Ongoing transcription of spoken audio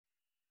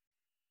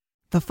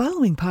The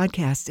following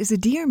podcast is a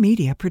Dear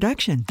Media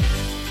production.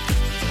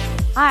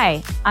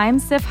 Hi, I'm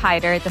Siv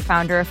Hyder, the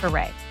founder of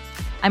Array.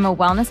 I'm a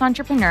wellness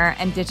entrepreneur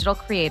and digital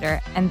creator,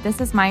 and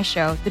this is my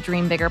show, the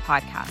Dream Bigger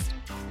podcast.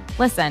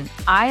 Listen,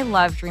 I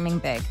love dreaming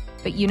big,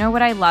 but you know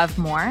what I love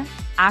more?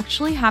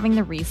 Actually having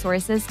the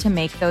resources to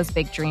make those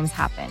big dreams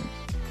happen.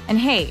 And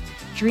hey,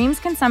 dreams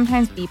can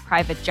sometimes be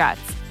private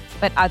jets,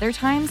 but other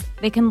times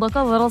they can look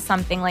a little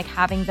something like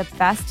having the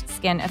best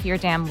skin of your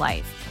damn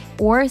life,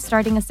 or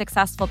starting a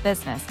successful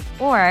business,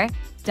 or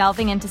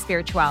delving into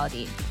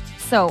spirituality.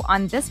 So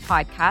on this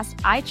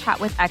podcast, I chat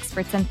with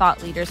experts and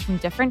thought leaders from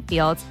different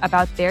fields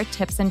about their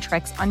tips and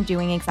tricks on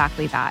doing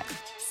exactly that.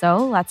 So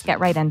let's get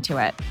right into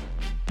it.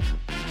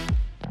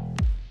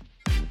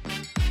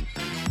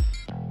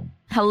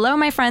 Hello,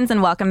 my friends,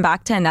 and welcome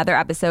back to another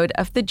episode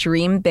of the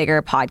Dream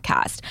Bigger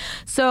podcast.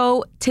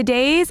 So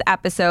today's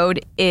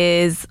episode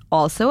is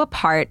also a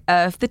part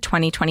of the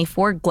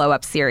 2024 Glow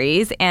Up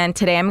series, and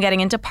today I'm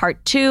getting into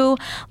part 2.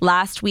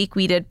 Last week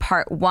we did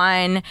part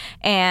 1,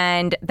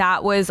 and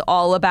that was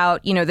all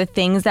about, the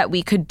things that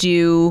we could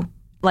do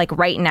like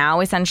right now,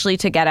 essentially,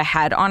 to get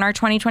ahead on our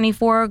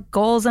 2024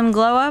 goals and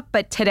glow up.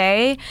 But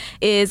today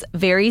is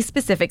very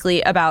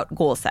specifically about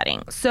goal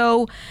setting.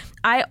 So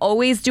I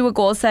always do a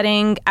goal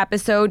setting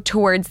episode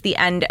towards the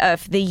end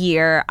of the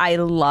year. I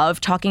love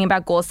talking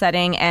about goal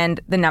setting and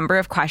the number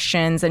of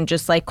questions and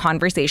just like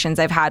conversations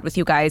I've had with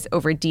you guys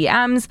over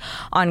DMs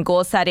on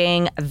goal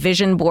setting,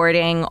 vision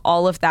boarding,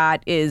 all of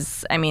that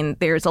is,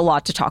 there's a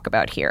lot to talk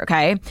about here,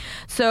 okay?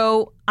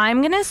 So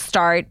I'm going to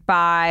start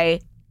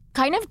by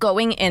kind of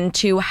going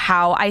into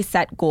how I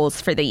set goals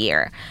for the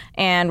year.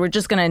 And we're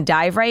just going to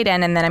dive right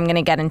in, and then I'm going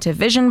to get into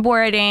vision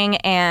boarding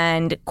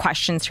and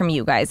questions from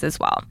you guys as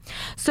well.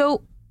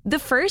 So the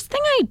first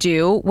thing I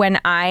do when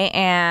I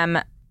am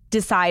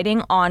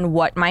deciding on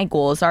what my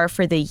goals are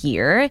for the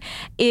year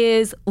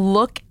is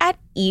look at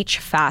each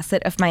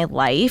facet of my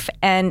life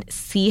and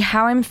see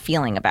how I'm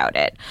feeling about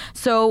it.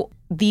 So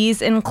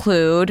these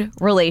include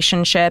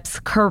relationships,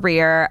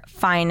 career,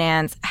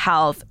 finance,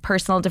 health,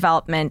 personal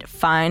development,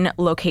 fun,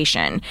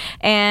 location.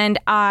 And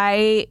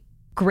I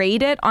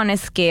grade it on a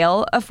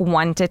scale of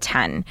 1 to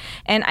 10.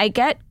 And I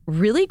get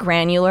really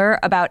granular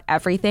about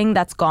everything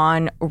that's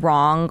gone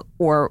wrong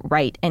or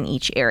right in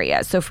each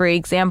area. So for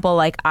example,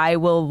 like I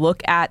will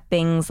look at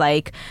things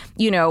like,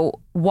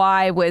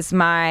 why was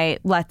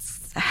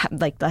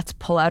let's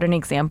pull out an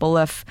example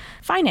of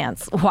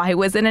finance. Why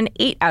was it an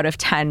 8 out of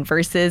 10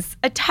 versus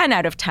a 10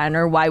 out of 10?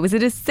 Or why was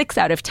it a 6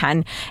 out of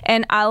 10?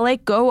 And I'll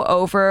go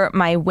over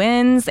my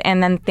wins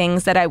and then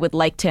things that I would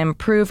like to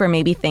improve, or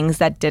maybe things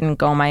that didn't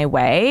go my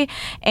way.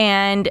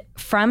 And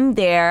from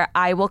there,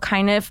 I will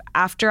kind of,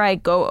 after I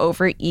go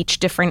over each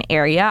different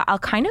area, I'll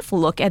kind of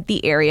look at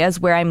the areas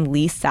where I'm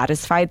least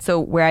satisfied. So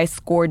where I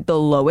scored the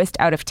lowest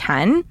out of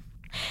 10.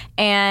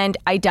 And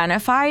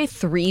identify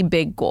 3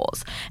 big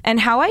goals. And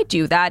how I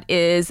do that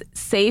is,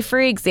 say, for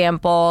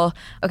example,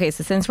 okay,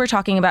 so since we're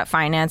talking about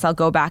finance, I'll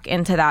go back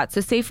into that.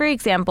 So say, for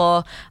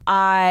example,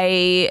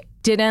 I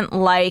didn't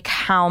like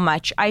how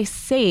much I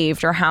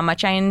saved or how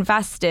much I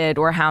invested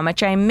or how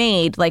much I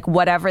made, like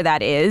whatever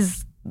that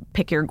is.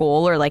 Pick your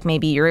goal, or like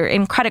maybe you're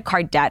in credit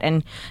card debt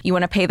and you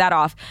want to pay that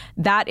off.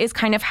 That is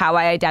kind of how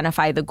I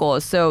identify the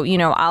goals. So,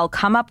 I'll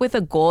come up with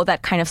a goal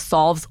that kind of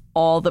solves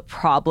all the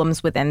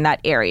problems within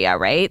that area,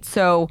 right?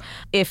 So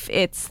if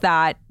it's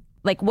that,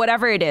 like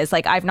whatever it is,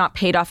 like I've not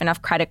paid off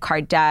enough credit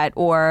card debt,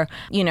 or,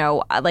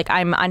 like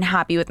I'm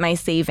unhappy with my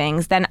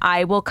savings, then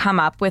I will come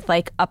up with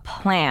like a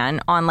plan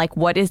on like,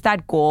 what is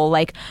that goal?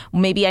 Like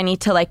maybe I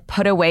need to like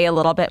put away a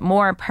little bit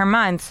more per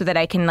month so that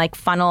I can like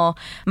funnel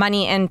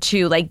money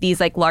into like these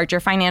like larger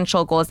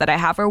financial goals that I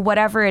have, or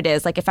whatever it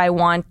is. Like if I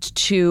want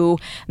to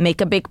make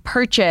a big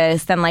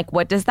purchase, then like,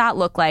 what does that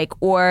look like?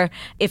 Or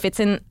if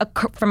it's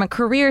from a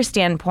career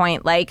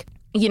standpoint, like,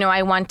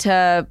 I want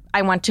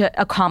to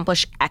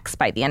accomplish X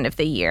by the end of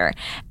the year.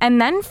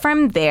 And then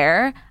from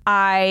there,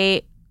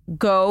 I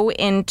go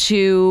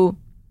into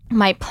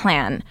my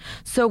plan.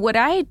 So what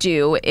I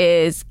do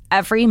is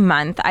every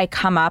month I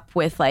come up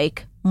with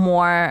like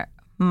more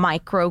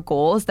micro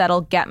goals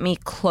that'll get me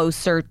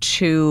closer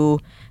to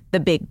the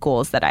big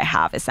goals that I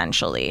have,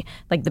 essentially,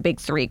 like the big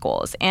 3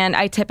 goals. And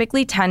I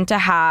typically tend to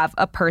have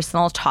a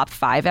personal top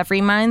 5 every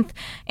month.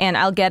 And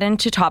I'll get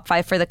into top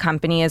 5 for the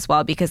company as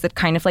well, because it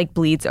kind of like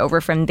bleeds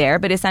over from there.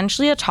 But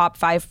essentially a top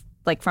 5,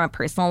 like from a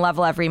personal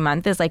level every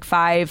month, is like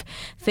 5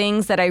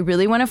 things that I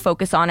really want to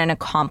focus on and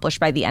accomplish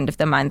by the end of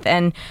the month.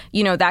 And,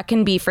 that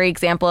can be, for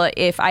example,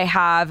 if I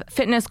have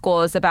fitness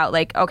goals about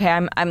like, okay,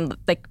 I'm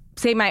like,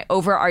 say my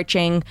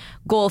overarching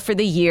goal for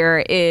the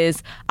year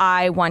is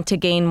I want to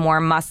gain more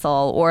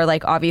muscle, or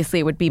like obviously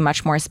it would be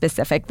much more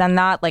specific than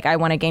that. Like I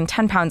want to gain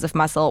 10 pounds of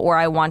muscle, or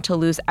I want to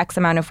lose X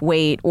amount of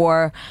weight,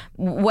 or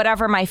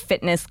whatever my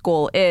fitness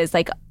goal is.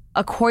 Like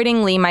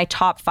accordingly, my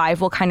top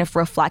 5 will kind of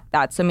reflect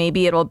that. So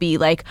maybe it'll be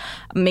like,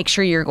 make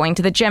sure you're going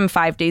to the gym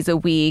 5 days a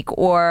week,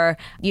 or,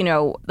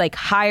 like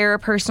hire a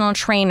personal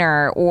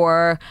trainer,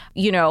 or,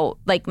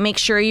 like make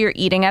sure you're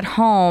eating at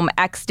home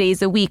X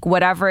days a week,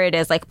 whatever it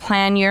is, like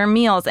plan your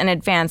meals in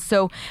advance.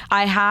 So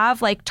I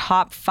have like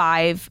top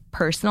 5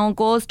 personal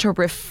goals to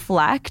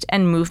reflect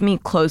and move me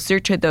closer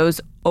to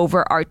those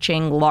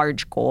overarching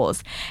large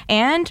goals.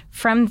 And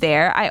from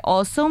there, I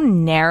also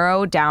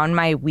narrow down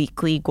my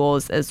weekly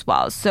goals as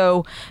well.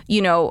 So,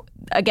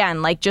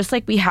 again, like just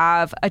like we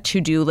have a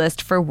to-do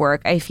list for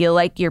work, I feel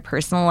like your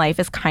personal life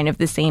is kind of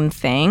the same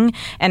thing.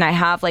 And I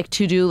have like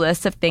to-do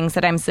lists of things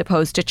that I'm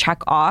supposed to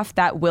check off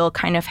that will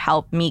kind of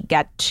help me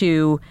get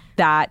to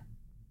that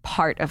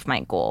part of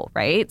my goal,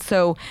 right?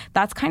 So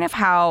that's kind of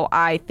how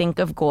I think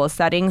of goal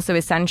setting. So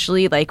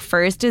essentially, like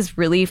first is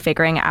really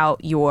figuring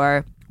out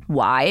your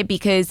why,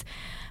 because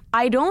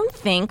I don't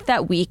think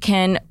that we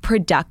can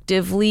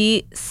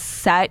productively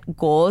set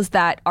goals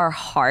that our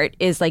heart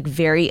is like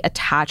very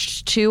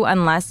attached to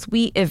unless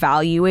we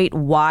evaluate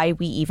why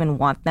we even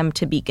want them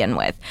to begin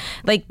with.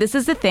 Like this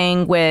is the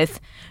thing with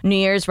New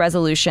Year's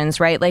resolutions,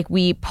 right? Like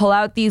we pull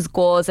out these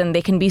goals and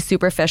they can be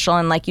superficial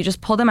and like you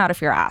just pull them out of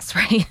your ass,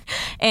 right?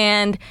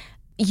 And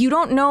you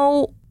don't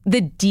know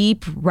the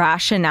deep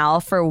rationale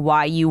for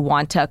why you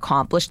want to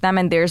accomplish them.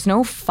 And there's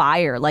no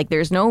fire, like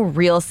there's no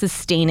real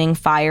sustaining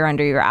fire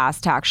under your ass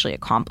to actually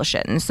accomplish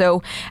it. And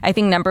so I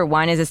think number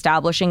 1 is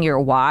establishing your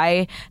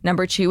why.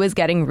 Number 2 is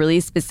getting really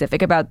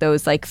specific about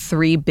those like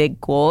 3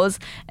 big goals.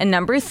 And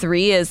number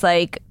 3 is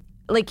like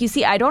you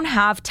see, I don't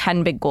have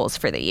 10 big goals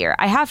for the year.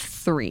 I have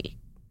 3.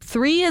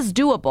 3 is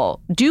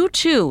doable. Do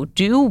 2,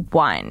 do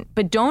 1,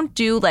 but don't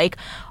do like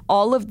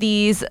all of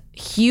these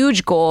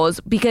huge goals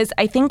because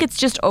I think it's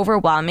just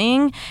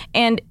overwhelming.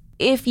 And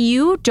if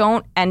you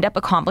don't end up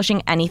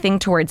accomplishing anything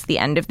towards the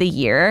end of the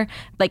year,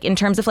 like in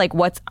terms of like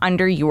what's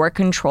under your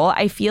control,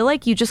 I feel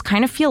like you just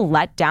kind of feel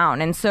let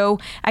down. And so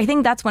I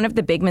think that's one of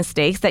the big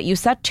mistakes, that you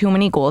set too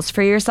many goals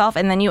for yourself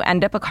and then you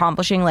end up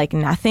accomplishing like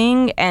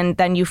nothing and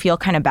then you feel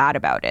kind of bad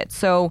about it.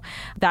 So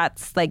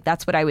that's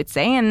what I would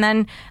say. And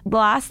then the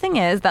last thing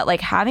is that like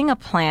having a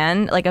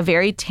plan, like a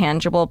very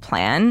tangible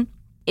plan,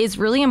 is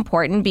really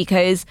important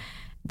because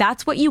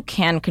that's what you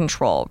can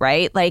control,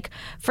 right? Like,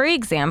 for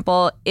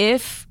example,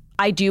 if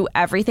I do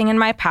everything in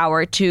my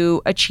power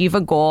to achieve a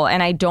goal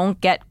and I don't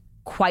get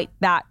quite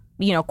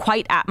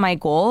at my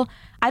goal,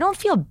 I don't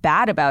feel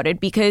bad about it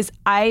because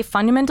I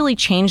fundamentally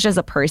changed as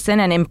a person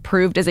and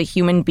improved as a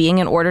human being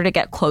in order to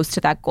get close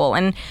to that goal.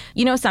 And,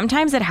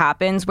 sometimes it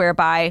happens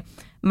whereby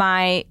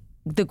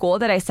the goal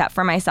that I set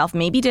for myself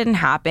maybe didn't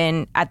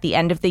happen at the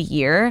end of the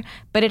year,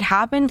 but it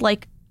happened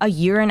like a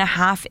year and a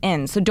half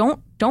in. So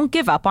don't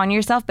give up on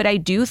yourself. But I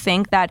do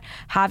think that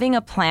having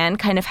a plan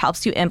kind of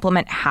helps you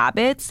implement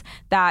habits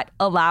that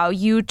allow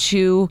you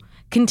to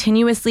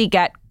continuously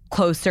get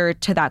closer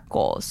to that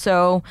goal.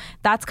 So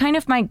that's kind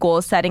of my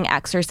goal setting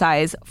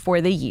exercise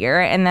for the year.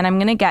 And then I'm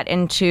going to get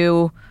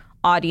into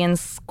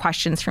audience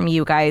questions from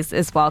you guys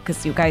as well,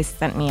 because you guys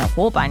sent me a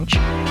whole bunch.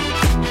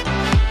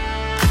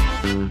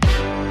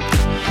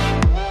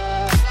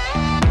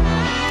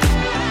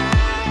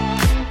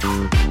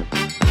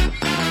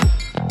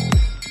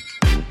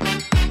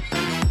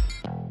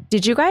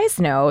 Did you guys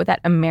know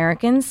that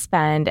Americans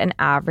spend an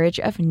average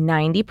of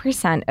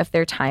 90% of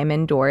their time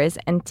indoors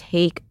and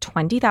take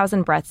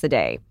 20,000 breaths a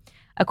day?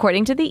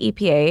 According to the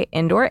EPA,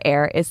 indoor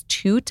air is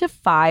 2 to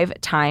 5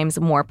 times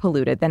more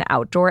polluted than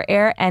outdoor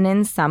air, and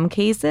in some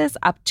cases,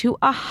 up to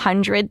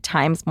 100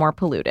 times more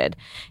polluted.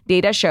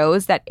 Data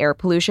shows that air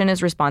pollution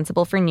is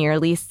responsible for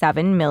nearly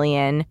 7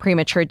 million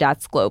premature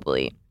deaths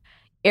globally.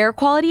 Air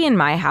quality in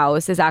my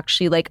house is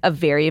actually like a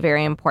very,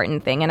 very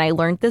important thing. And I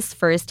learned this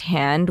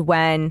firsthand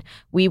when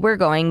we were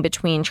going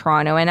between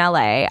Toronto and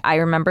LA. I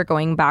remember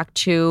going back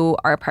to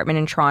our apartment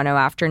in Toronto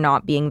after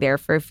not being there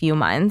for a few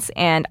months.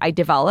 And I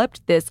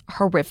developed this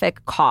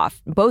horrific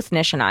cough, both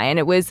Nish and I. And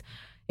it was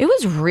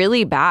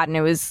really bad. And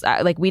it was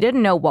like we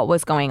didn't know what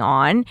was going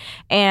on.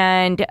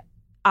 And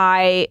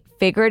I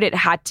figured it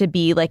had to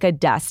be like a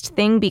dust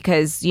thing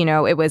because,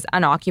 it was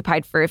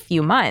unoccupied for a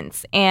few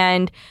months.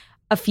 And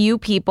a few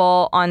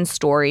people on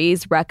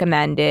stories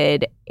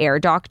recommended Air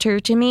Doctor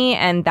to me,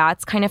 and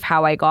that's kind of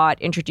how I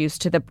got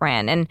introduced to the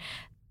brand. And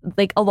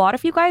like a lot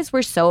of you guys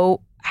were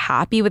so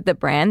happy with the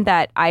brand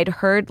that I'd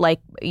heard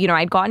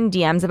I'd gotten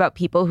DMs about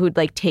people who'd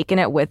like taken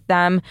it with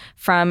them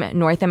from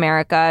North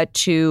America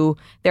to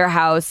their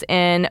house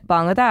in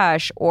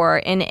Bangladesh or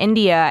in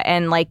India.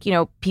 And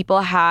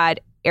people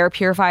had air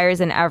purifiers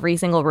in every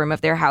single room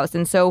of their house.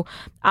 And so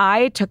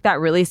I took that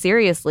really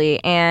seriously.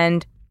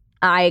 And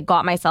I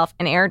got myself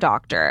an Air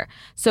Doctor.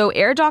 So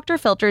Air Doctor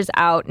filters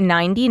out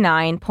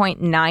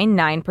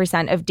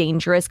 99.99% of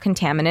dangerous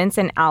contaminants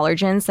and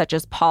allergens such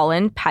as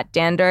pollen, pet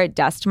dander,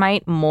 dust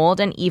mite, mold,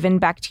 and even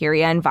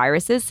bacteria and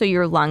viruses, so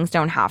your lungs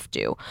don't have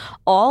to.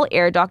 All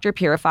Air Doctor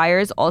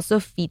purifiers also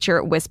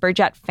feature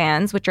WhisperJet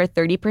fans, which are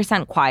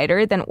 30%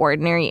 quieter than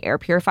ordinary air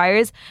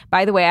purifiers.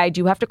 By the way, I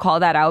do have to call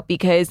that out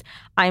because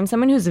I'm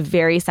someone who's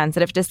very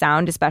sensitive to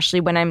sound,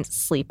 especially when I'm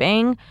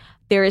sleeping.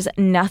 There's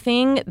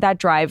nothing that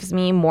drives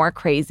me more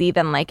crazy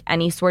than like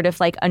any sort of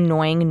like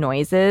annoying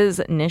noises,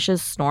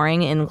 Nisha's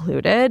snoring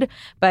included.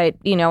 But,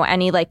 you know,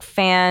 any like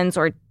fans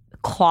or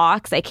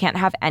clocks, I can't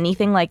have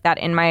anything like that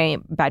in my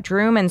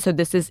bedroom. And so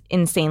this is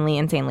insanely,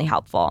 insanely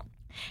helpful.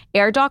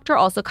 Air Doctor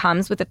also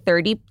comes with a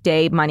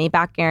 30-day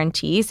money-back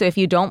guarantee. So if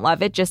you don't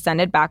love it, just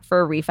send it back for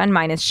a refund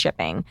minus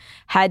shipping.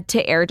 Head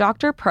to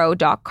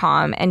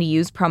airdoctorpro.com and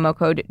use promo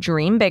code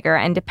DREAMBIGGER.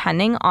 And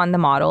depending on the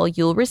model,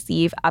 you'll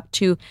receive up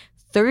to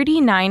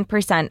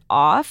 39%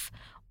 off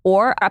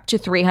or up to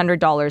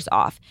 $300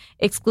 off.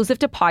 Exclusive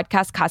to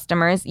podcast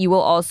customers, you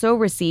will also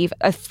receive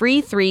a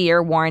free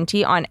 3-year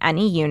warranty on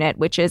any unit,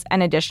 which is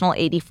an additional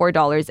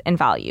 $84 in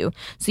value.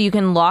 So you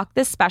can lock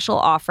this special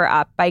offer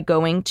up by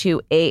going to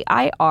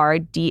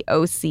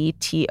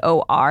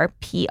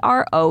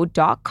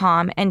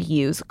airdoctorpro.com and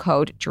use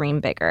code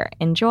DREAMBIGGER.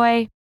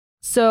 Enjoy.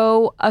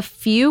 So a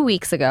few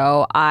weeks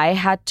ago, I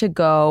had to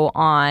go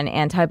on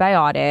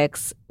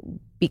antibiotics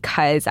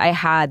because I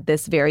had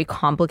this very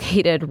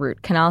complicated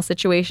root canal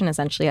situation.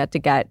 Essentially, I had to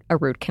get a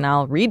root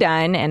canal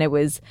redone, and it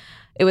was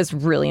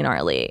really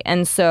gnarly.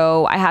 And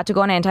so I had to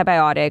go on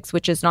antibiotics,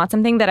 which is not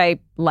something that I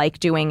like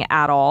doing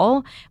at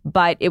all,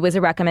 but it was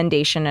a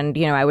recommendation, and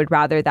you know, I would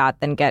rather that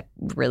than get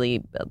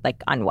really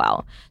like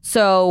unwell.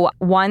 So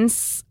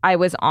once I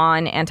was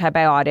on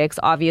antibiotics,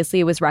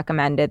 obviously it was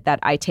recommended that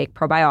I take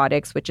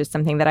probiotics, which is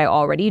something that I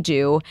already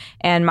do.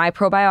 And my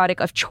probiotic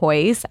of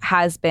choice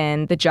has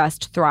been the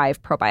Just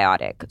Thrive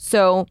probiotic.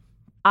 So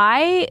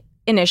I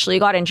initially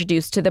got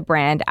introduced to the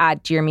brand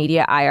at Dear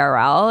Media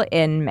IRL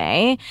in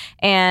May,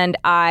 and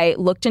I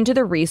looked into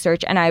the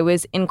research and I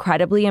was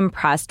incredibly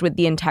impressed with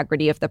the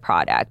integrity of the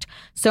product.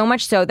 So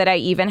much so that I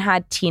even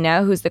had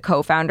Tina, who's the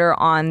co-founder,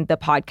 on the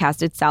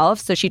podcast itself.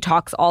 So she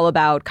talks all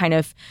about kind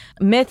of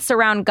myths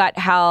around gut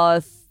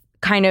health,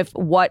 kind of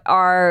what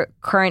our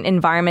current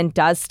environment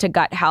does to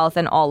gut health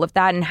and all of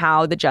that, and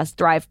how the Just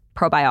Thrive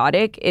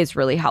probiotic is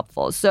really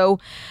helpful. So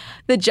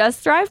the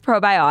Just Thrive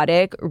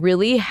probiotic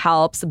really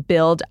helps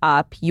build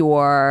up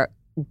your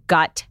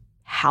gut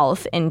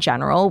health in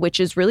general, which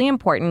is really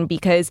important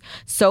because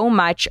so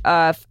much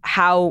of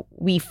how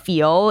we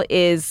feel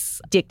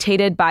is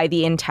dictated by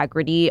the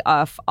integrity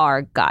of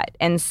our gut.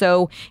 And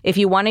so if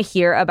you want to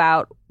hear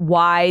about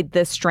why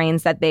the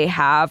strains that they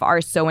have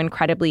are so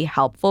incredibly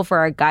helpful for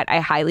our gut, I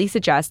highly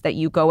suggest that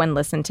you go and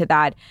listen to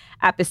that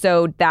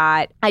episode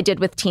that I did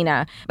with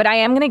Tina. But I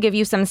am going to give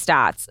you some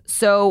stats.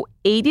 So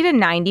 80 to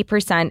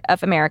 90%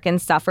 of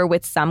Americans suffer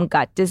with some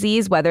gut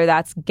disease, whether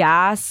that's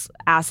gas,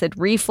 acid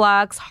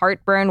reflux,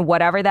 heartburn,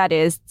 whatever that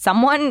is.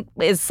 Someone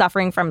is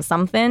suffering from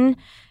something.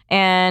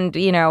 And,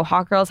 you know,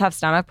 hot girls have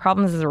stomach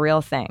problems is a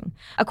real thing.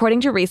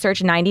 According to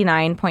research,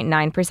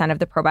 99.9% of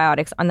the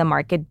probiotics on the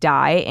market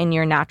die in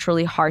your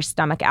naturally harsh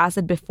stomach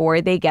acid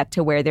before they get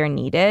to where they're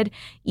needed,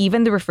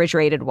 even the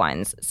refrigerated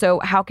ones.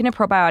 So how can a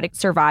probiotic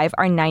survive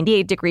our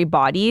 98-degree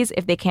bodies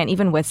if they can't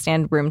even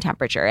withstand room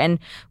temperature? And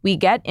we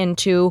get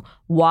into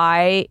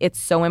why it's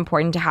so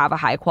important to have a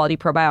high-quality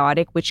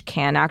probiotic, which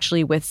can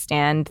actually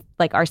withstand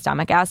like our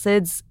stomach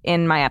acids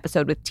in my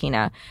episode with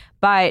Tina.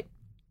 But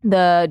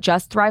the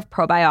Just Thrive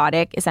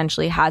probiotic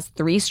essentially has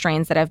 3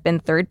 strains that have been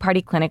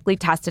third-party clinically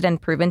tested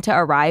and proven to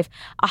arrive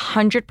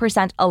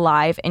 100%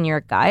 alive in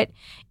your gut.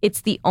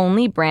 It's the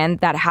only brand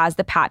that has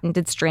the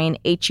patented strain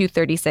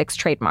HU36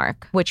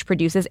 trademark, which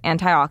produces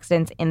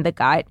antioxidants in the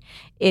gut.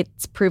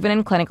 It's proven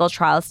in clinical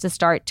trials to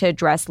start to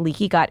address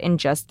leaky gut in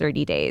just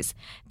 30 days.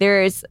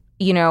 There's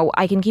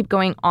I can keep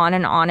going on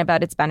and on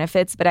about its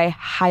benefits, but I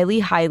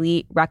highly,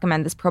 highly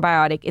recommend this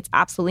probiotic. It's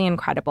absolutely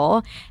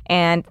incredible,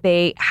 and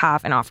they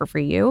have an offer for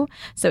you.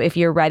 So if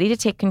you're ready to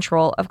take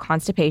control of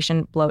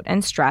constipation, bloat,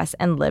 and stress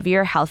and live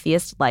your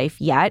healthiest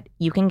life yet,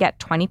 you can get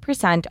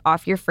 20%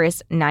 off your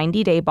first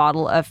 90-day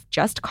bottle of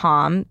Just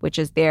Calm, which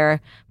is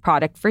their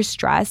product for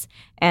stress,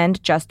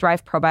 and Just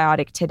Thrive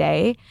probiotic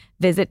today.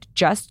 Visit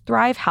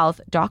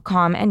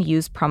justthrivehealth.com and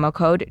use promo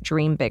code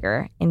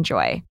DREAMBIGGER.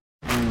 Enjoy.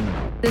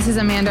 This is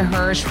Amanda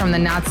Hirsch from the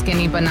Not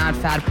Skinny But Not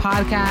Fat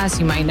podcast.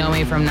 You might know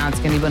me from Not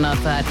Skinny But Not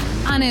Fat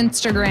on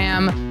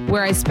Instagram,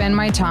 where I spend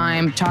my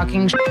time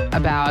talking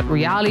about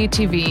reality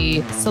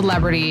TV,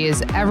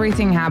 celebrities,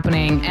 everything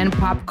happening in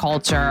pop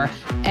culture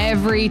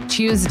every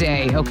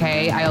Tuesday,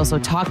 okay? I also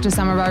talk to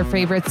some of our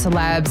favorite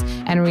celebs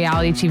and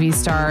reality TV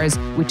stars.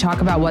 We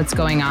talk about what's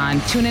going on.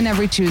 Tune in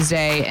every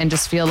Tuesday and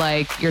just feel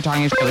like you're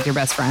talking with your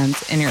best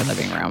friends in your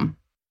living room.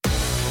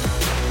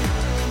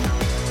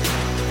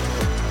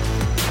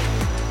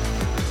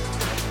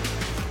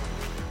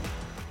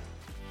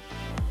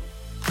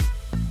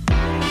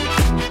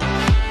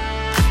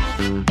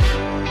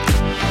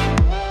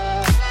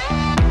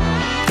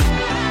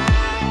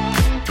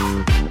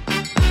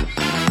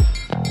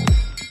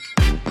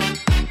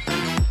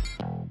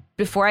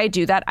 before I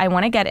do that, I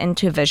want to get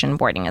into vision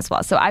boarding as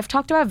well. So I've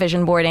talked about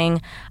vision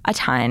boarding a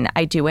ton.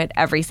 I do it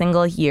every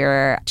single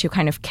year to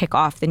kind of kick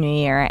off the new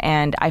year.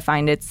 And I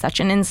find it such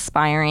an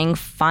inspiring,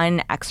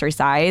 fun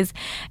exercise.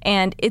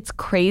 And it's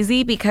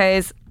crazy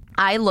because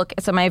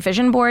so my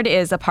vision board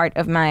is a part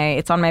of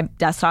it's on my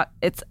desktop.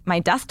 It's my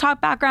desktop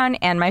background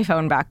and my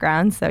phone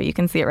background. So you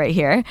can see it right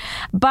here.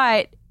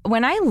 But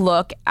when I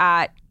look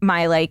at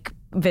my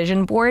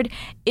vision board,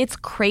 it's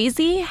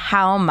crazy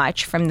how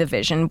much from the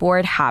vision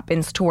board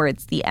happens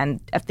towards the end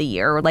of the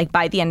year, or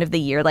by the end of the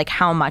year,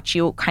 how much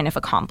you kind of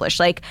accomplish.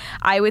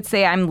 I would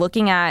say I'm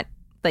looking at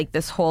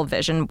this whole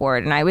vision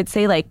board, and I would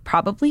say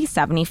probably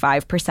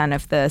 75%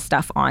 of the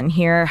stuff on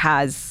here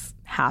has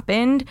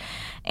happened.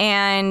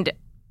 And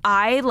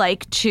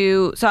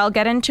so I'll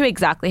get into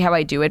exactly how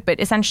I do it, but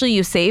essentially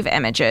you save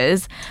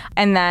images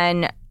and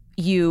then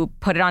you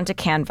put it onto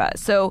Canva.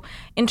 So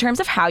in terms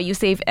of how you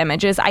save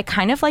images, I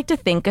kind of like to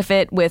think of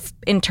it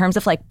in terms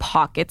of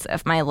pockets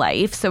of my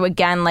life. So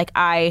again,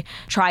 I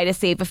try to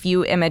save a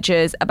few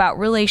images about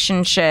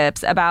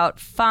relationships, about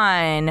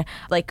fun,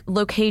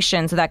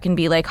 locations. So that can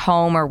be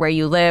home or where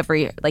you live, or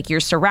your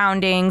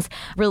surroundings.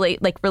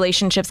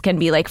 Relationships can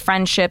be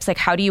friendships.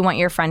 How do you want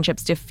your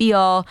friendships to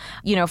feel?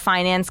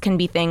 Finance can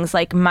be things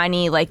like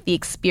money, the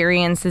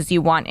experiences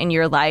you want in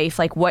your life.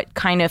 What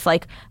kind of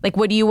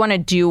what do you want to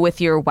do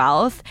with your wealth?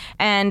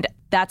 And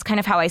that's kind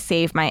of how I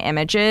save my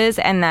images.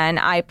 And then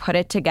I put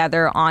it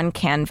together on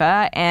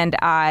Canva, and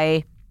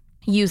I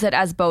use it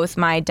as both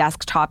my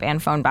desktop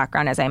and phone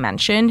background, as I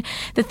mentioned.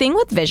 The thing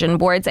with vision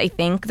boards, I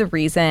think the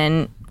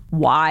reason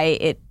why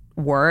it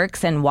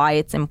works and why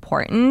it's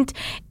important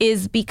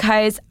is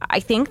because I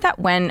think that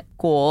when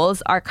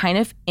goals are kind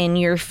of in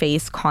your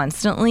face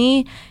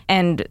constantly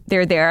and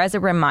they're there as a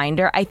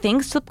reminder, I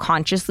think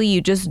subconsciously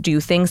you just do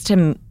things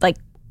to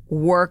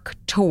work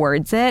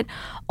towards it.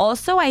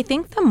 Also, I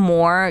think the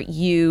more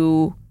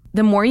you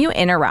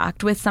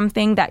interact with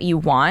something that you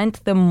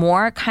want, the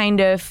more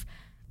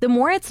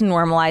it's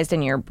normalized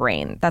in your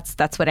brain.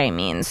 That's what I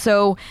mean.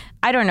 So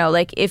I don't know,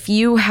 if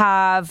you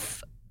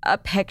have a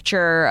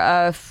picture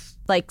of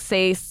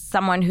say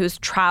someone who's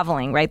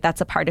traveling, right?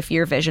 That's a part of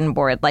your vision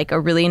board, a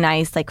really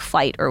nice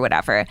flight or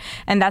whatever.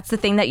 And that's the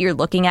thing that you're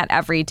looking at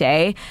every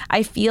day.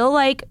 I feel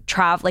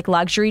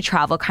luxury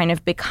travel kind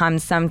of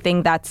becomes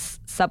something that's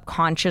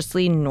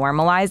subconsciously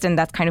normalized, and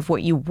that's kind of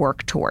what you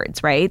work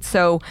towards, right?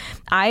 So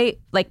I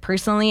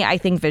personally, I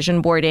think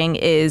vision boarding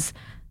is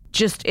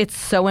it's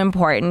so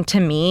important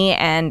to me,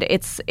 and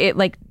it's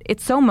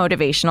so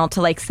motivational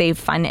to save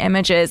fun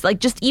images.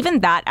 Just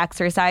even that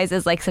exercise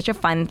is such a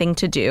fun thing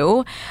to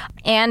do.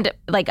 And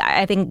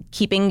I think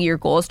keeping your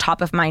goals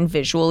top of mind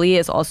visually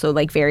is also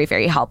very,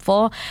 very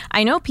helpful.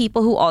 I know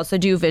people who also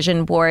do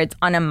vision boards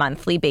on a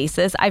monthly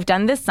basis. I've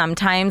done this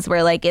sometimes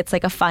where it's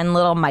a fun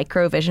little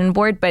micro vision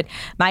board, but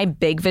my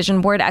big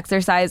vision board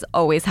exercise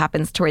always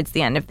happens towards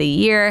the end of the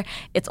year.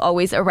 It's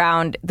always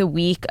around the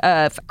week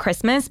of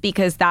Christmas,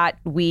 because that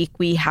week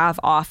we have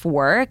off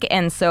work.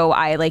 And so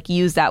I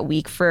use that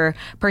week for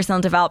personal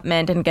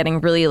development and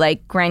getting really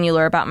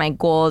granular about my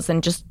goals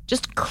and just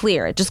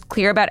clear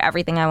about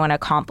everything I want to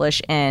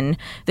accomplish in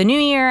the new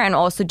year, and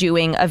also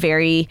doing a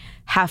very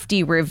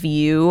hefty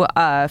review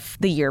of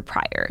the year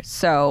prior.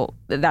 So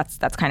that's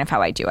kind of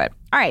how I do it.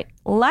 All right,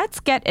 let's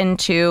get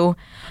into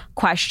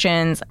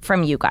questions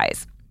from you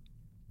guys.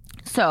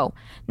 So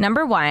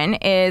number one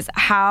is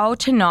how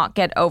to not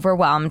get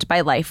overwhelmed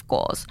by life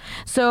goals.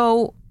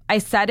 So I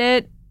said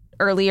it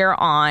earlier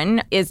on,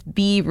 is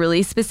be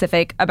really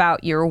specific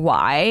about your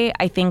why.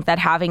 I think that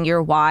having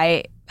your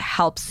why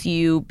helps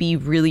you be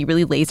really,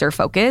 really laser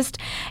focused.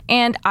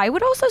 And I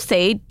would also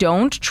say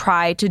don't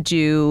try to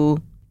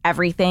do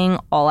everything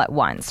all at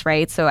once,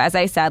 right? So as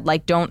I said,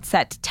 don't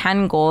set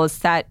 10 goals,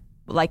 set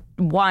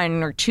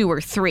 1 or 2 or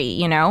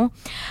 3,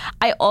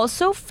 I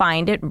also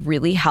find it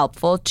really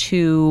helpful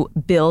to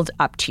build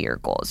up to your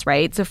goals,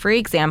 right? So for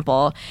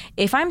example,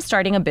 if I'm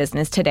starting a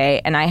business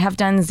today and I have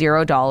done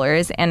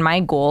 $0 and my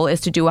goal is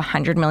to do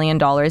 $100 million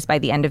by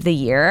the end of the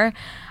year,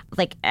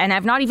 and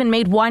I've not even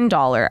made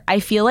 $1, I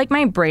feel like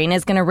my brain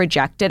is going to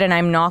reject it and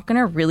I'm not going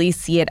to really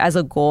see it as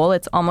a goal.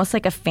 It's almost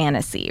like a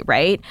fantasy,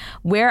 right?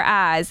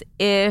 Whereas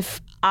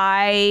if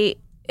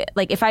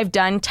I've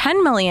done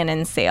 10 million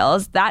in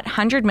sales, that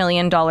 $100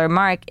 million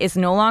mark is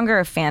no longer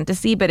a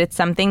fantasy, but it's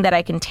something that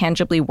I can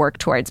tangibly work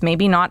towards.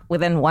 Maybe not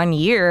within 1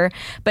 year,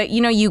 but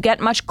you get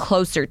much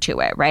closer to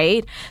it,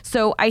 right?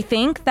 So I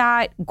think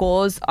that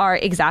goals are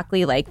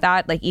exactly like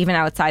that. Even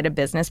outside a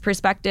business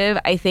perspective,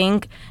 I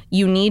think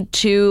you need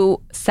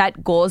to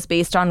set goals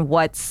based on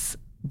what's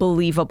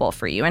believable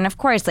for you. And of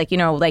course,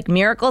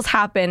 miracles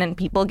happen and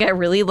people get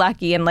really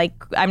lucky. And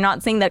I'm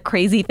not saying that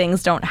crazy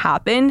things don't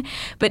happen,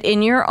 but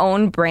in your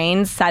own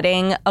brain,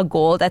 setting a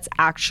goal that's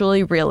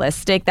actually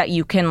realistic, that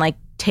you can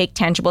take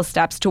tangible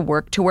steps to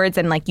work towards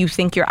and like you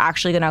think you're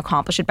actually going to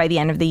accomplish it by the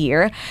end of the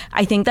year,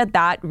 I think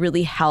that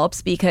really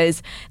helps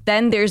because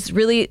then there's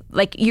really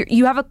like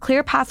you have a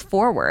clear path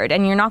forward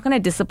and you're not going to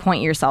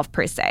disappoint yourself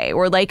per se.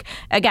 Or like,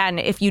 again,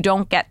 if you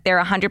don't get there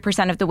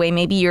 100% of the way,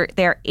 maybe you're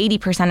there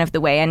 80% of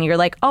the way and you're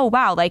like, oh,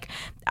 wow, like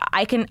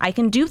I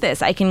can do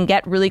this. I can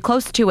get really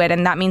close to it.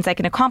 And that means I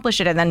can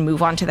accomplish it and then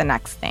move on to the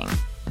next thing.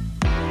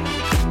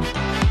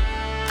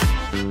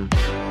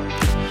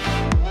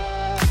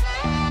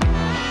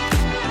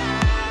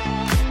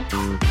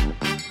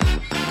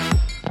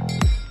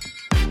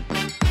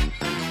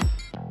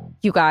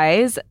 You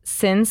guys,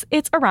 since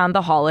it's around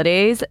the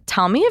holidays,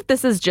 tell me if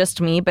this is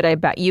just me, but I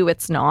bet you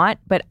it's not.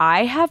 But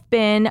I have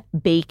been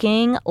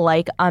baking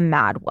like a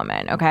mad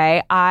woman,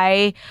 okay?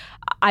 I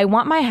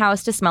want my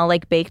house to smell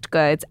like baked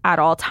goods at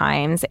all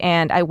times,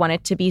 and I want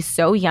it to be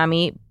so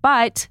yummy.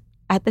 But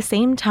at the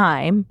same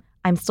time,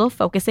 I'm still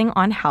focusing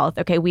on health.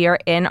 Okay, we are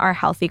in our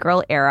healthy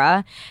girl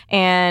era.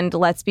 And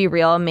let's be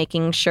real,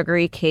 making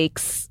sugary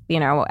cakes,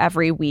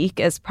 every week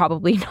is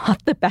probably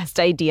not the best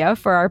idea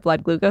for our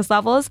blood glucose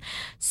levels.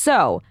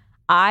 So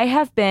I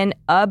have been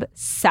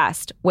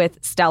obsessed with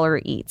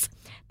Stellar Eats.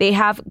 They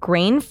have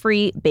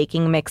grain-free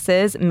baking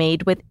mixes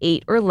made with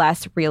 8 or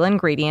less real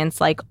ingredients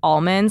like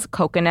almonds,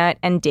 coconut,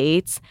 and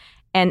dates.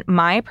 And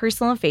my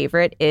personal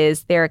favorite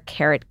is their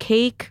carrot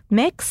cake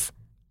mix.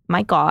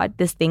 My God,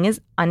 this thing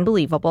is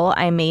unbelievable.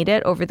 I made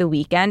it over the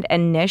weekend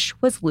and Nish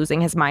was losing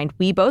his mind.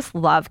 We both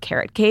love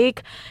carrot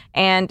cake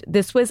and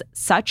this was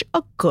such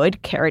a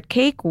good carrot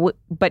cake,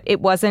 but it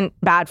wasn't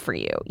bad for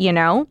you,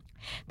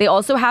 They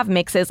also have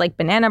mixes like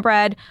banana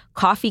bread,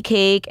 coffee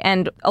cake,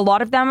 and a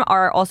lot of them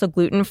are also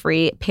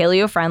gluten-free,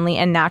 paleo-friendly,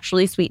 and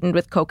naturally sweetened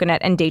with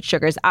coconut and date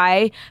sugars.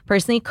 I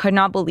personally could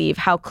not believe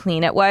how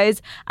clean it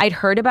was. I'd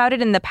heard about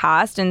it in the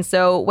past, and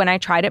so when I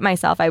tried it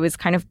myself, I was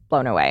kind of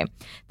blown away.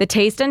 The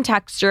taste and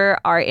texture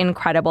are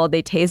incredible.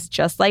 They taste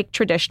just like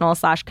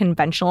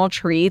traditional/conventional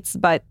treats,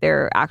 but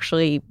they're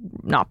actually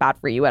not bad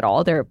for you at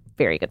all. They're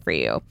very good for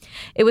you.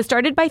 It was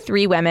started by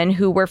 3 women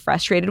who were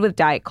frustrated with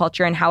diet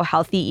culture and how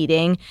healthy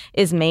eating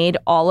is made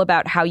all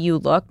about how you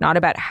look, not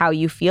about how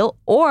you feel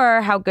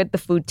or how good the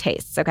food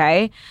tastes,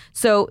 okay?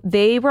 So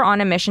they were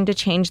on a mission to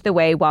change the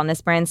way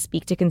wellness brands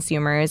speak to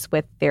consumers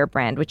with their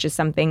brand, which is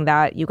something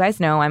that you guys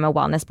know. I'm a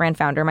wellness brand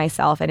founder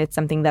myself, and it's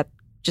something that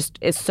just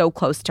is so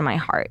close to my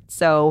heart.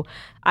 So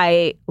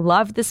I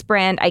love this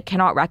brand. I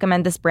cannot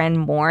recommend this brand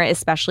more,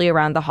 especially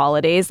around the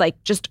holidays.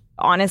 Like, just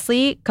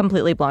honestly,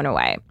 completely blown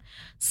away.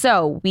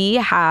 So we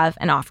have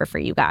an offer for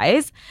you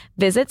guys.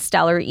 Visit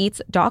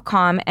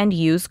stellareats.com and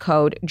use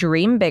code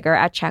DREAMBIGGER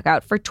at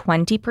checkout for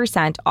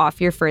 20%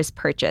 off your first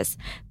purchase.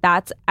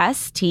 That's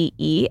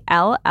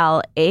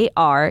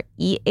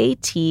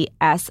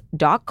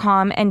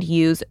STELLAREATS.com and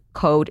use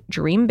code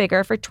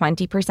DREAMBIGGER for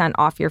 20%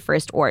 off your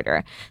first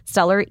order.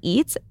 Stellar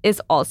Eats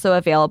is also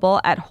available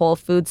at Whole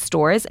Foods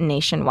stores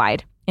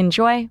nationwide.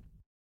 Enjoy.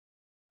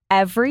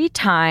 Every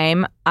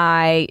time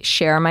I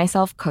share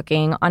myself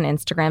cooking on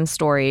Instagram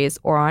stories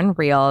or on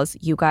Reels,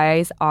 you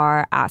guys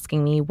are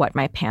asking me what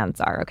my pans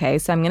are, okay?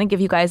 So I'm going to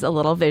give you guys a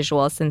little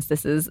visual since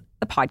this is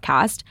a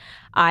podcast.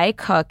 I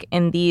cook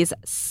in these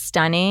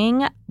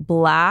stunning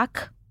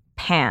black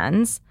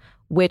pans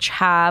which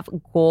have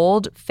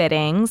gold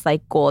fittings,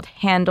 like gold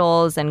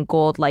handles and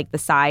gold, like the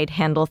side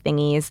handle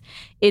thingies.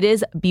 It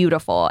is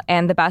beautiful.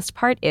 And the best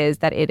part is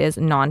that it is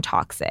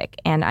non-toxic.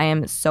 And I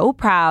am so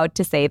proud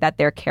to say that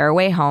they're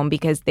Caraway Home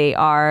because they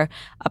are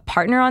a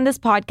partner on this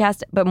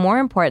podcast. But more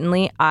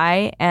importantly,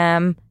 I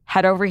am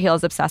head over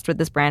heels obsessed with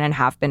this brand and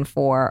have been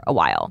for a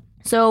while.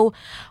 So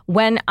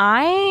when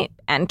I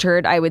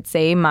entered, I would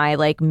say my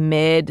like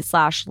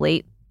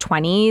mid/late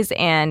 20s,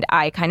 and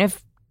I kind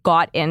of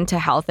got into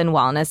health and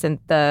wellness in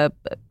the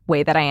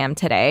way that I am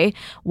today,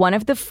 one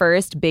of the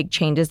first big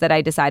changes that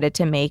I decided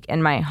to make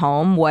in my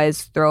home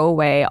was throw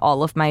away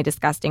all of my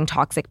disgusting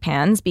toxic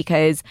pans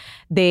because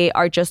they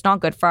are just not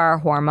good for our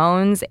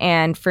hormones.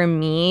 And for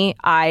me,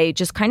 I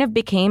just kind of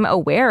became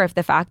aware of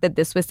the fact that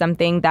this was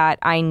something that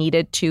I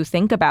needed to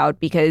think about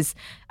because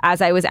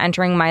as I was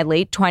entering my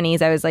late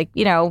 20s, I was like,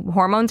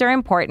 hormones are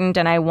important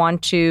and I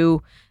want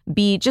to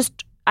be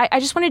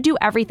I just want to do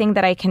everything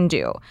that I can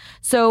do.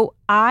 So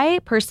I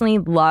personally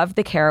love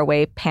the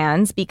Caraway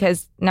pans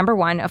because number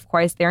one, of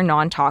course, they're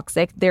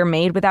non-toxic. They're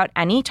made without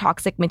any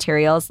toxic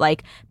materials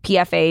like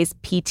PFAs,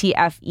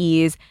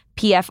 PTFEs,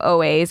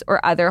 PFOAs,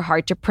 or other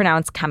hard to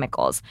pronounce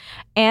chemicals.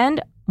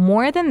 And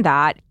more than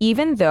that,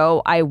 even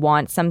though I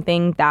want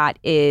something that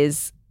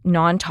is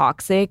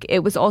non-toxic, it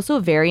was also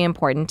very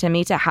important to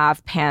me to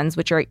have pans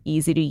which are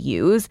easy to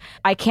use.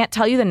 I can't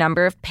tell you the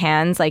number of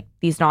pans, like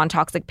these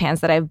non-toxic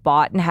pans that I've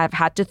bought and have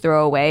had to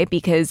throw away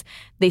because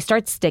they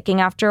start sticking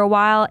after a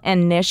while.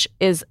 And Nish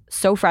is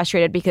so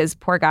frustrated because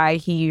poor guy,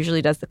 he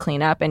usually does the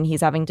cleanup and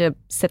he's having to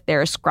sit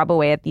there, scrub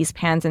away at these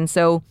pans. And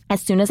so as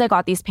soon as I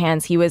got these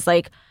pans, he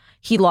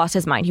lost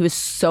his mind. He was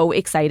so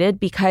excited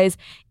because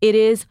it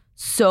is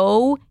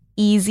so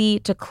easy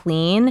to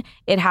clean.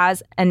 It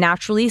has a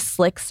naturally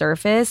slick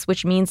surface,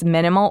 which means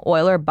minimal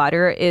oil or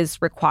butter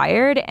is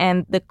required.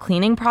 And the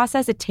cleaning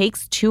process, it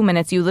takes 2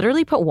 minutes. You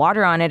literally put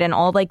water on it and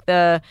all like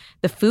the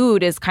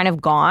food is kind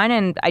of gone.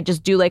 And I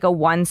just do like a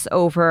once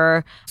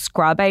over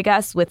scrub, I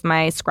guess, with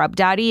my Scrub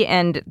Daddy.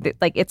 And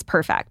like, it's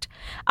perfect.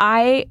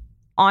 I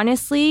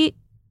honestly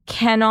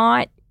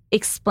cannot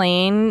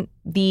explain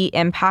the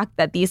impact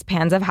that these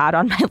pans have had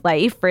on my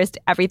life. First,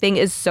 everything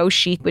is so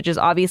chic, which is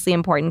obviously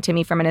important to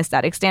me from an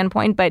aesthetic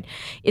standpoint, but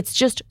it's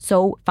just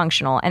so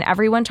functional. And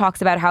everyone talks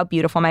about how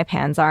beautiful my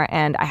pans are,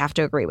 and I have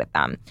to agree with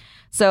them.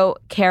 So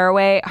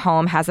Caraway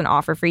Home has an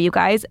offer for you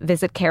guys.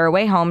 Visit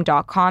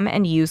carawayhome.com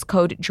and use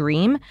code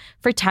DREAM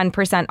for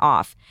 10%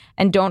 off.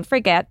 And don't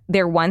forget,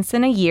 their once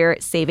in a year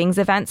savings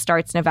event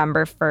starts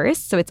November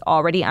 1st, so it's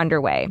already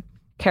underway.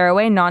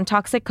 Caraway,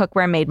 non-toxic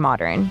cookware made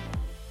modern.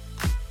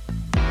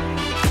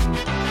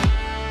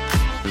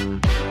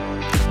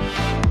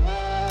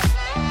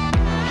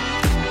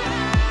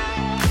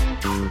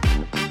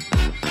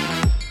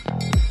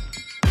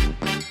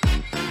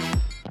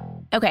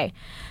 Okay,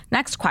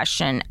 next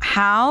question.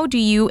 How do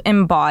you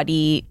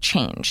embody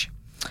change?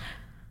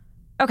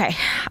 Okay,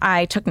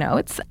 I took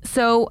notes.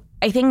 So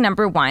I think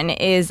number one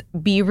is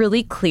be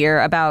really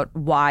clear about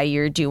why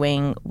you're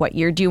doing what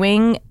you're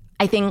doing.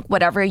 I think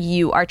whatever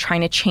you are trying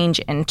to change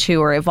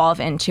into or evolve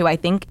into, I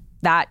think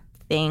that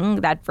thing,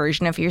 that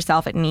version of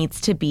yourself, it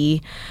needs to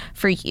be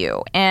for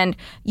you. And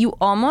you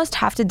almost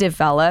have to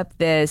develop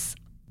this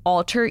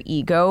alter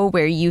ego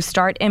where you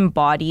start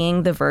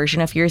embodying the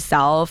version of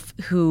yourself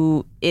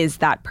who is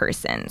that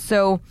person.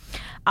 So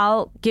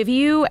I'll give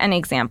you an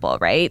example,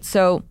 right?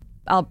 So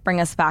I'll bring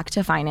us back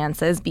to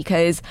finances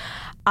because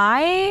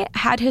I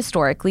had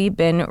historically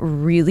been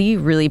really,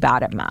 really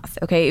bad at math.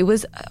 Okay. It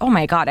was, oh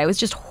my God, I was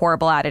just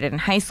horrible at it in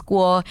high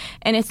school.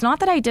 And it's not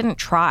that I didn't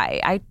try.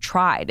 I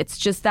tried. It's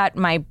just that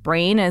my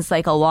brain is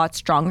like a lot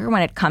stronger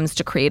when it comes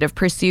to creative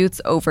pursuits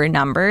over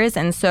numbers.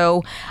 And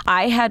so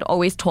I had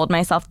always told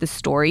myself the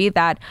story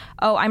that,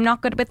 oh, I'm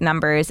not good with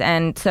numbers.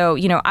 And so,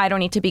 I don't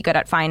need to be good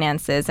at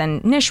finances,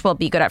 and Nish will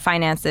be good at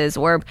finances,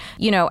 or,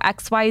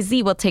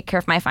 XYZ will take care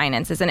of my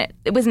finances. And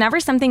it was never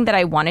something that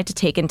I wanted to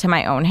take into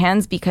my own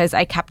hands because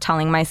I kept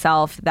telling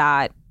myself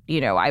that,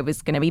 I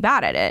was going to be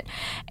bad at it.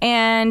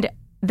 And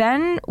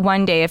then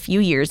one day, a few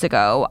years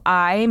ago,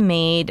 I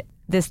made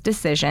this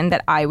decision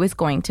that I was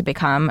going to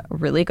become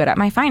really good at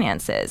my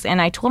finances.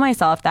 And I told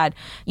myself that,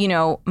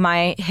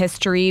 my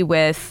history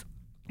with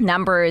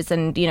numbers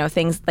and,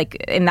 things like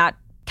in that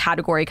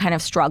category kind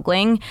of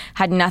struggling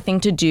had nothing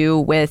to do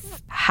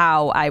with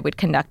how I would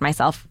conduct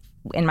myself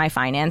in my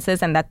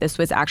finances, and that this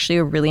was actually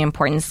a really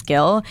important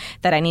skill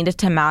that I needed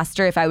to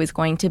master if I was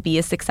going to be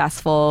a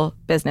successful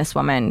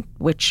businesswoman,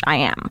 which I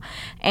am.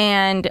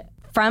 And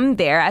from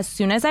there, as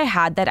soon as I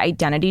had that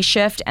identity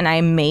shift and I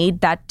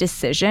made that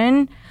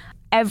decision,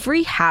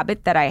 every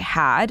habit that I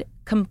had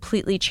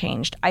completely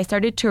changed. I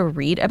started to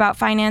read about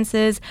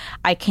finances.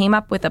 I came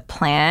up with a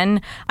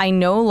plan. I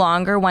no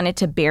longer wanted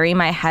to bury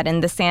my head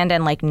in the sand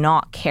and like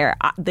not care.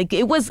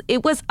 It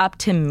was up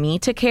to me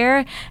to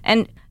care.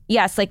 And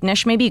yes, like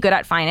Nish may be good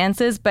at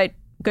finances, but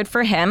good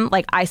for him.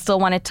 Like I still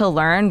wanted to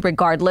learn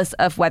regardless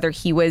of whether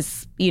he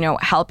was,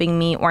 helping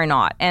me or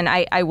not. And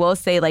I will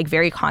say like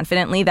very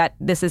confidently that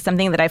this is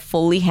something that I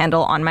fully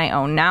handle on my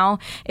own now.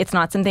 It's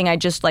not something I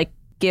just like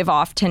give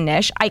off to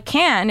Nish. I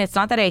can. It's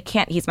not that I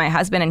can't. He's my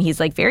husband and he's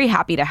like very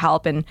happy to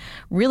help and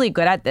really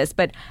good at this.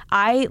 But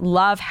I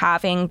love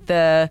having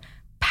the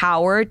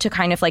power to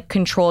kind of like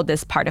control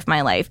this part of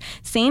my life.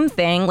 Same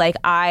thing, like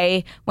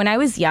when I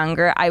was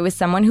younger, I was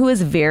someone who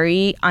was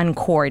very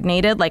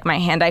uncoordinated. Like my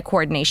hand-eye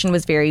coordination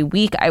was very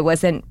weak. I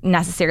wasn't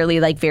necessarily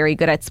like very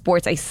good at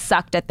sports. I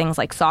sucked at things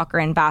like soccer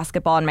and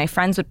basketball, and my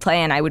friends would play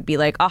and I would be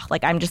like, oh,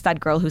 like I'm just that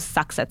girl who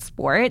sucks at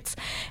sports.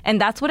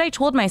 And that's what I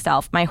told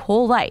myself my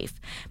whole life.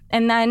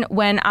 And then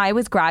when I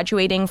was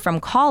graduating from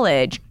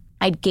college,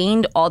 I'd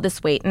gained all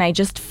this weight and I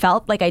just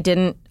felt like I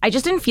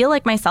just didn't feel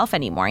like myself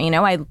anymore.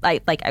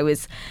 I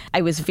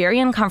was very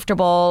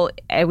uncomfortable.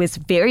 I was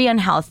very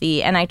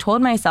unhealthy. And I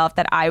told myself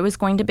that I was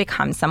going to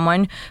become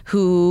someone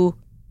who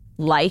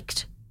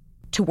liked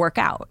to work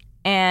out.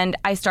 And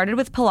I started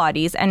with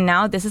Pilates, and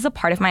now this is a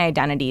part of my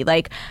identity.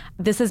 Like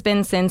this has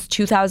been since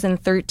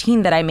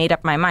 2013 that I made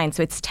up my mind.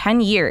 So it's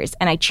 10 years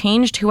and I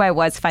changed who I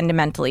was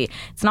fundamentally.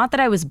 It's not that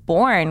I was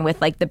born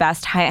with like the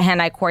best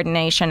hand-eye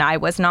coordination. I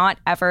was not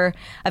ever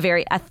a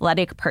very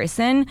athletic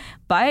person,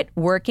 but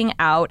working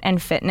out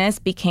and fitness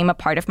became a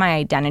part of my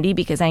identity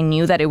because I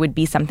knew that it would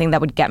be something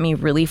that would get me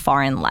really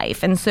far in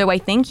life. And so I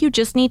think you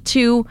just need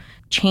to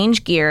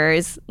change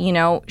gears,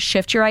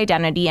 shift your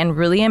identity and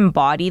really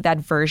embody that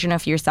version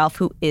of yourself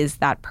who is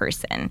that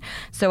person.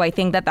 So I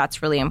think that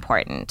that's really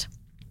important.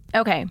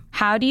 Okay,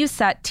 how do you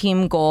set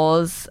team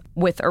goals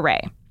with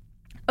Array?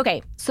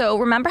 Okay, so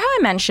remember how I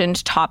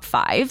mentioned top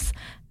fives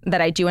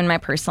that I do in my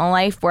personal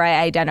life where I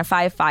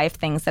identify 5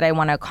 things that I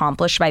want to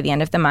accomplish by the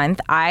end of the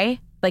month?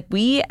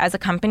 We as a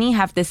company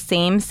have the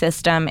same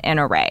system in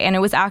Array. And it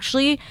was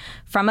actually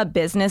from a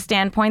business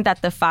standpoint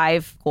that the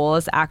 5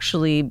 goals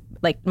actually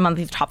like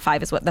monthly top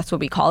 5 is that's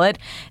what we call it.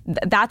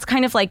 That's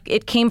kind of like,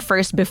 it came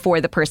first before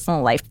the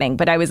personal life thing.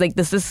 But I was like,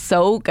 this is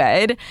so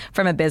good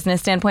from a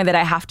business standpoint that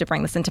I have to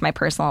bring this into my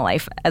personal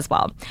life as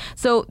well.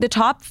 So the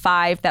top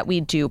 5 that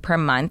we do per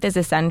month is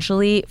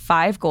essentially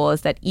 5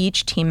 goals that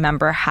each team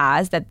member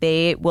has that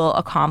they will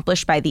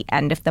accomplish by the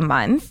end of the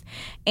month.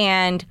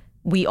 And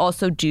we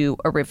also do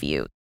a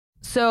review.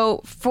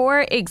 So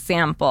for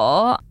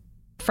example,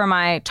 for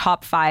my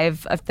top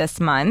 5 of this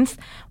month,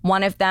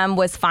 one of them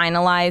was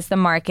finalize the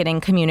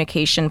marketing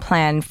communication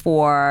plan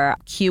for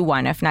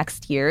Q1 of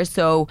next year.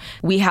 So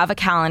we have a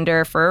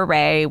calendar for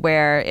Array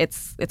where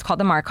it's called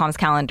the Marcoms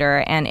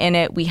calendar. And in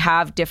it, we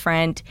have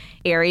different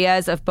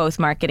areas of both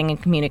marketing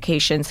and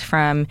communications,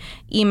 from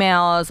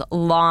emails,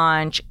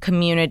 launch,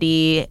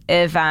 community,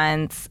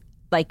 events,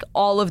 like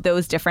all of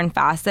those different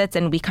facets.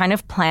 And we kind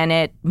of plan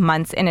it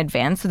months in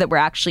advance so that we're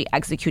actually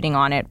executing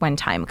on it when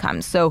time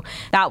comes. So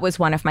that was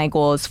one of my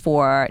goals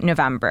for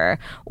November.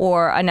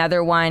 Or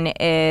another one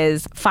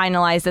is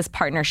finalize this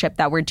partnership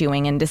that we're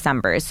doing in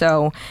December.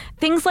 So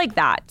things like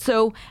that.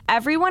 So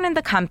everyone in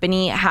the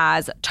company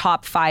has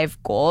top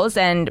 5 goals.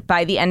 And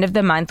by the end of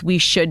the month, we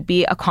should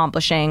be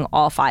accomplishing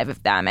all 5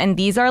 of them. And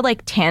these are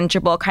like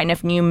tangible, kind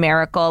of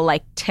numerical,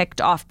 like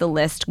ticked off the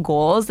list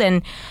goals.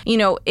 And, you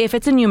know, if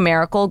it's a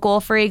numerical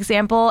goal, for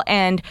example,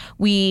 and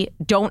we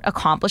don't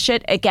accomplish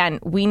it,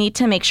 again, we need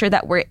to make sure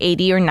that we're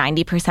 80 or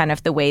 90%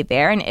 of the way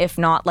there. And if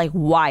not, like,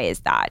 why is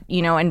that?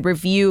 You know, and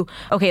review,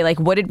 okay, like,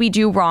 what did we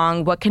do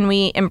wrong? What can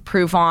we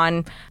improve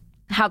on?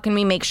 How can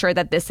we make sure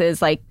that this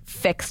is like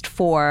fixed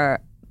for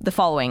the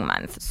following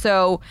month?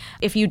 So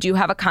if you do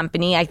have a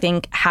company, I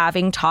think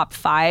having top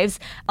 5s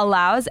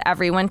allows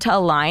everyone to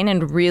align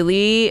and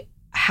really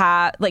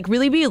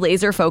be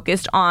laser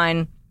focused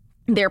on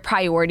their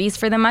priorities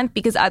for the month,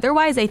 because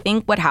otherwise I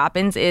think what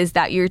happens is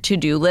that your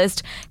to-do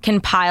list can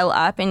pile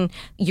up and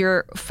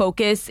your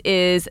focus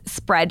is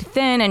spread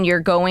thin, and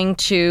you're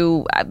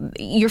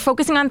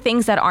focusing on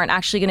things that aren't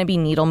actually going to be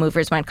needle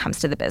movers when it comes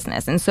to the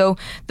business. And so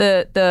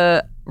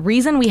the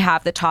reason we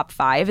have the top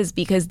 5 is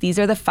because these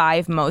are the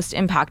 5 most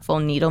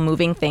impactful needle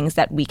moving things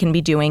that we can be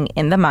doing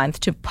in the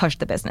month to push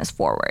the business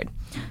forward.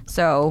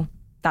 So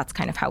that's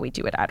kind of how we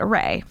do it at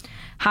Array.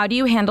 How do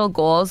you handle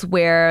goals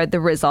where the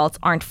results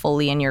aren't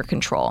fully in your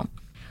control?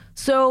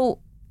 So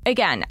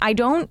again,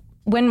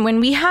 when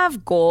we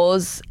have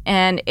goals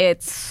and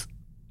it's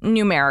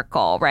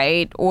numerical,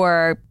 right?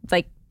 Or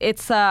like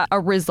it's a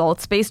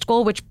results-based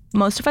goal, which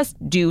most of us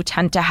do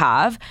tend to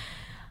have,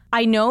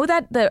 I know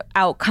that the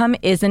outcome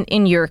isn't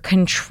in your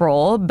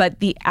control, but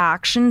the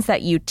actions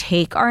that you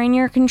take are in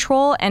your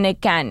control. And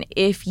again,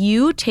 if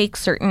you take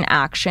certain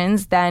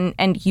actions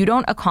and you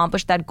don't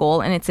accomplish that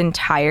goal in its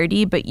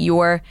entirety, but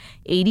you're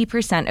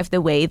 80% of the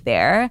way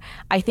there,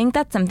 I think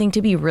that's something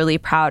to be really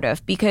proud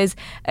of. Because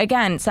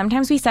again,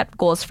 sometimes we set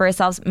goals for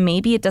ourselves.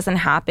 Maybe it doesn't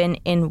happen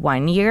in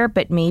 1 year,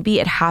 but maybe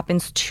it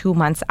happens 2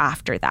 months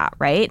after that,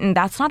 right? And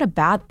that's not a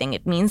bad thing.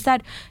 It means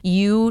that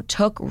you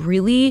took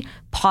really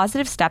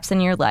positive steps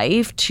in your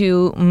life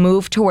to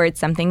move towards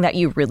something that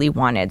you really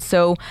wanted.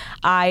 So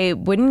I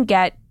wouldn't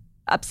get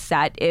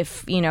upset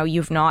if, you know,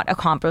 you've not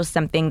accomplished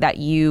something that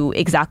you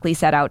exactly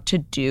set out to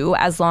do,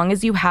 as long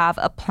as you have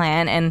a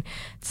plan and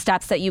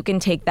steps that you can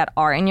take that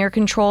are in your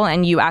control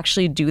and you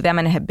actually do them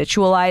and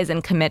habitualize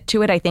and commit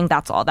to it. I think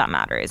that's all that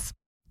matters.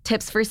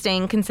 Tips for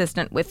staying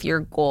consistent with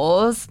your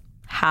goals: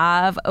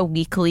 have a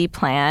weekly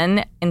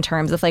plan in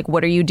terms of like,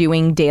 what are you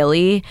doing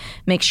daily?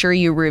 Make sure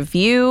you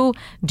review,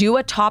 do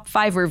a top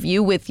 5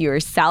 review with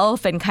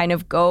yourself and kind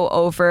of go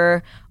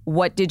over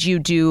what did you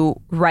do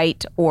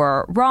right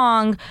or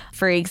wrong.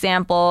 For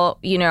example,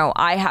 you know,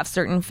 I have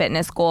certain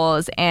fitness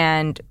goals,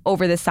 and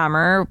over the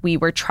summer we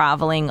were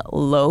traveling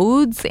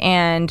loads,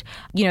 and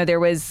you know, there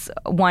was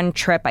one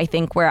trip I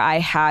think where I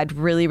had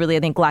really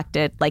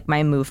neglected like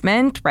my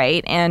movement,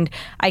 right? And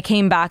I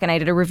came back and I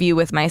did a review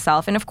with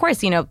myself, and of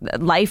course, you know,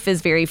 life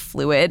is very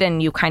fluid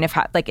and you kind of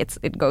have like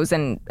it goes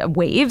in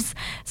waves.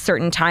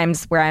 Certain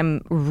times where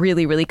I'm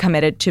really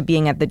committed to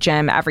being at the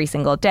gym every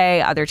single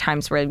day, other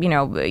times where, you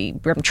know,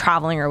 I'm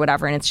traveling or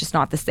whatever and it's just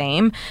not the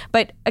same.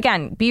 But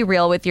again, be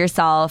real with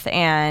yourself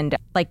and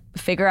like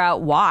figure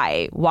out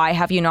why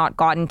have you not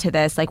gotten to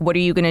this? Like, what are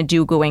you going to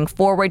do going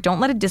forward? Don't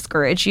let it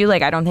discourage you.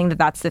 Like, I don't think that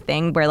that's the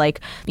thing where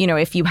like, you know,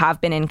 if you have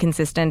been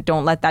inconsistent,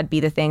 don't let that be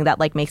the thing that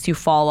like makes you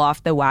fall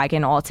off the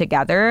wagon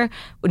altogether.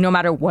 No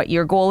matter what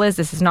your goal is,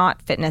 this is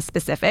not fitness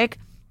specific.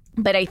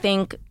 But I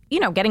think,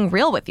 you know, getting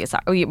real with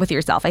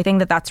yourself, I think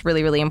that that's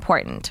really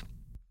important.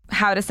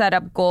 How to set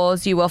up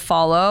goals you will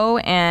follow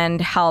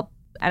and help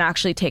and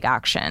actually take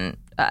action.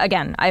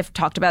 Again, I've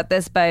talked about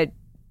this, but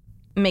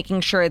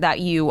making sure that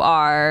you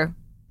are,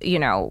 you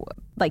know,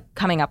 like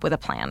coming up with a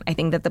plan. I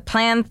think that the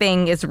plan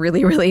thing is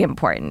really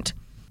important.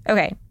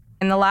 Okay.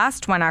 And the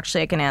last one,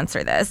 actually, I can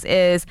answer this,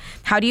 is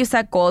how do you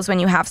set goals when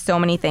you have so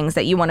many things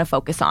that you want to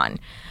focus on?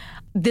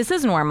 This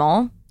is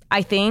normal.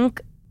 I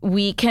think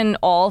we can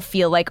all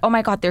feel like, oh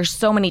my God, there's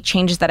so many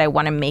changes that I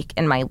want to make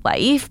in my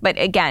life. But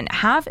again,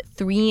 have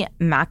 3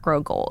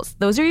 macro goals.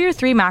 Those are your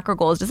 3 macro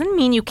goals. Doesn't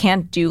mean you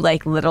can't do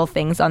like little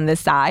things on the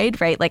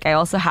side, right? Like I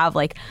also have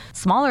like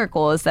smaller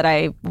goals that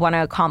I want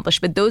to accomplish,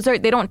 but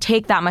they don't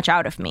take that much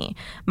out of me.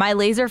 My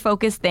laser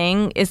focused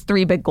thing is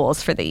 3 big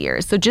goals for the year.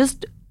 So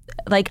just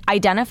like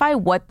identify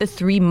what the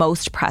 3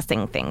 most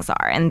pressing things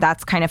are. And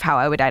that's kind of how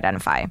I would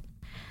identify.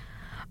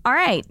 All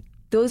right.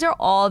 Those are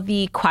all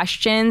the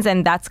questions,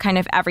 and that's kind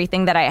of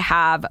everything that I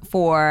have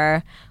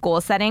for goal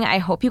setting. I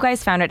hope you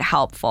guys found it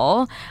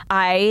helpful.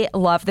 I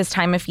love this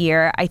time of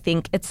year. I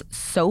think it's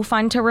so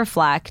fun to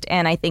reflect,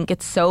 and I think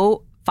it's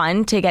so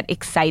fun to get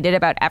excited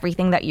about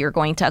everything that you're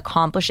going to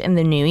accomplish in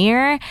the new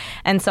year.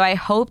 And so I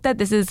hope that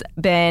this has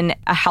been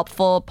a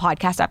helpful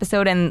podcast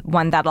episode and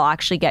one that'll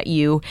actually get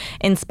you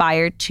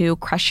inspired to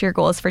crush your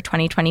goals for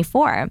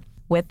 2024.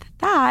 With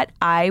that,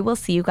 I will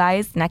see you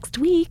guys next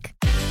week.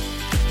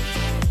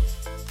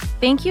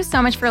 Thank you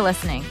so much for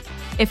listening.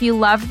 If you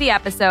loved the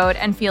episode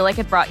and feel like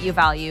it brought you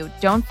value,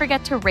 don't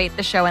forget to rate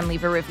the show and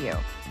leave a review.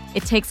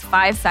 It takes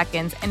 5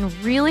 seconds and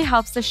really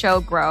helps the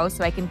show grow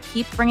so I can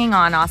keep bringing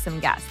on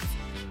awesome guests.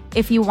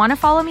 If you want to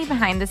follow me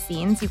behind the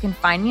scenes, you can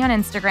find me on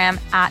Instagram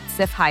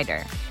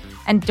 @SifHaider.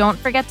 And don't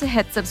forget to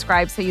hit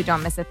subscribe so you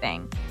don't miss a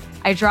thing.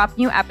 I drop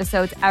new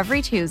episodes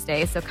every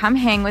Tuesday, so come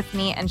hang with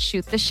me and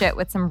shoot the shit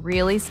with some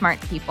really smart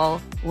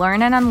people,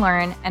 learn and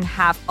unlearn, and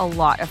have a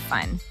lot of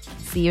fun.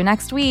 See you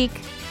next week.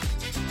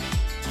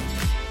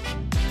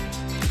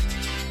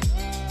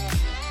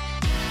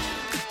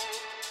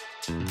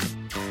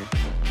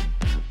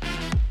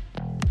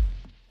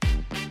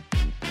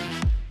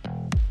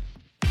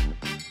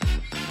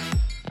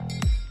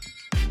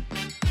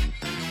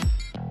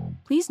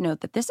 Please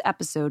note that this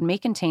episode may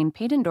contain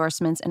paid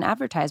endorsements and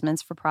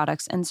advertisements for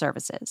products and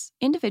services.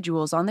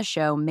 Individuals on the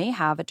show may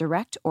have a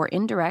direct or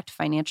indirect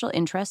financial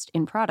interest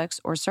in products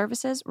or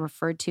services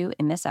referred to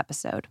in this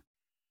episode.